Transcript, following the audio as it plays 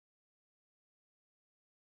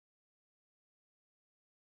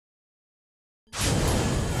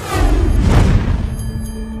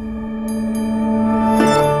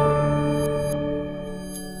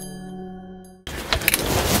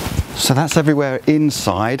So that's everywhere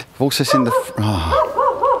inside. I've also seen the...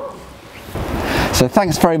 So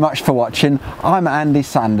thanks very much for watching. I'm Andy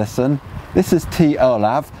Sanderson. This is T.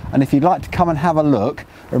 Olav, and if you'd like to come and have a look,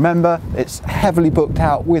 remember it's heavily booked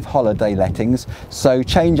out with holiday lettings, so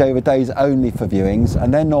changeover days only for viewings,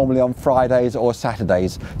 and they're normally on Fridays or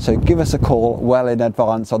Saturdays. So give us a call well in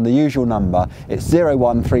advance on the usual number. It's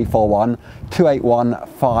 01341 281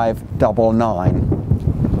 599.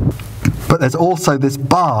 But there's also this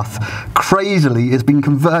bath. Crazily, it's been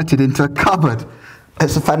converted into a cupboard.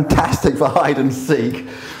 It's a fantastic for hide and seek.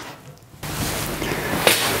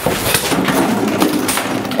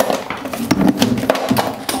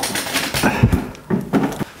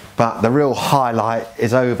 But the real highlight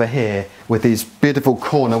is over here with these beautiful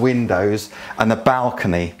corner windows and the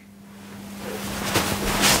balcony.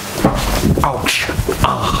 Ouch!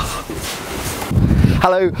 Ah.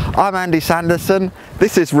 Hello, I'm Andy Sanderson.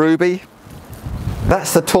 This is Ruby.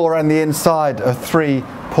 That's the tour around the inside of 3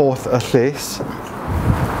 Porth y Llys.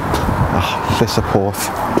 Oh, Llys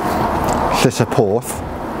y Porth.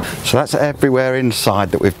 So that's everywhere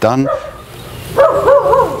inside that we've done.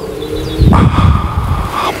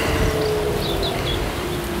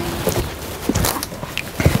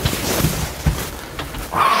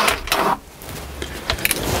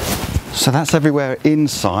 So that's everywhere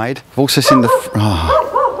inside. I've also seen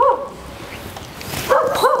the...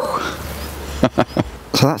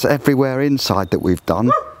 So that's everywhere inside that we've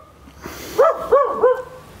done.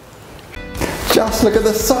 Just look at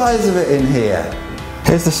the size of it in here.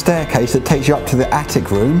 Here's the staircase that takes you up to the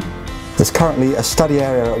attic room. There's currently a study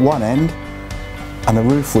area at one end and a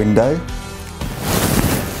roof window.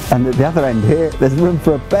 And at the other end here, there's room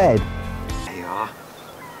for a bed. There you are.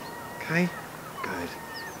 Okay, good.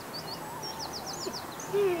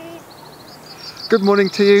 Good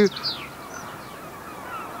morning to you.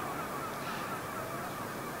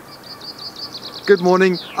 Good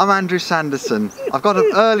morning, I'm Andrew Sanderson. I've got up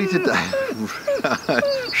early today.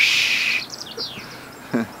 Shh.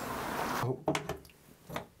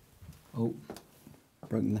 Oh,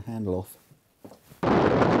 broken the handle off.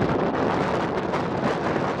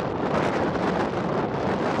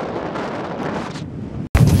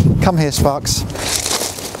 Come here, Sparks.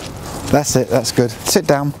 That's it, that's good. Sit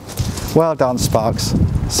down. Well done, Sparks.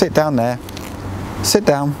 Sit down there. Sit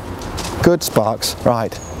down. Good, Sparks.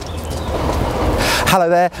 Right. Hello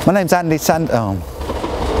there, my name's Andy Oh,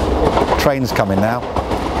 train's coming now.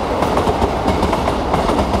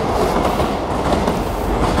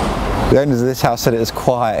 The owners of this house said it was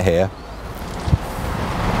quiet here.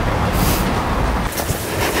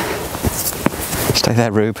 Stay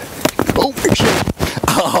there, Rube. Oh,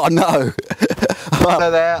 oh no! Hello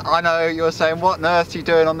there, I know you're saying, what on earth are you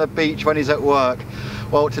doing on the beach when he's at work?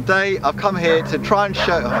 Well, today I've come here to try and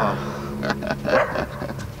show... Oh.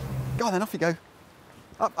 Go on then, off you go.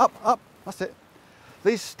 Up, up, up, that's it.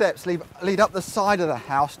 These steps lead up the side of the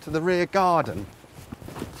house to the rear garden.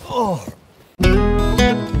 Oh.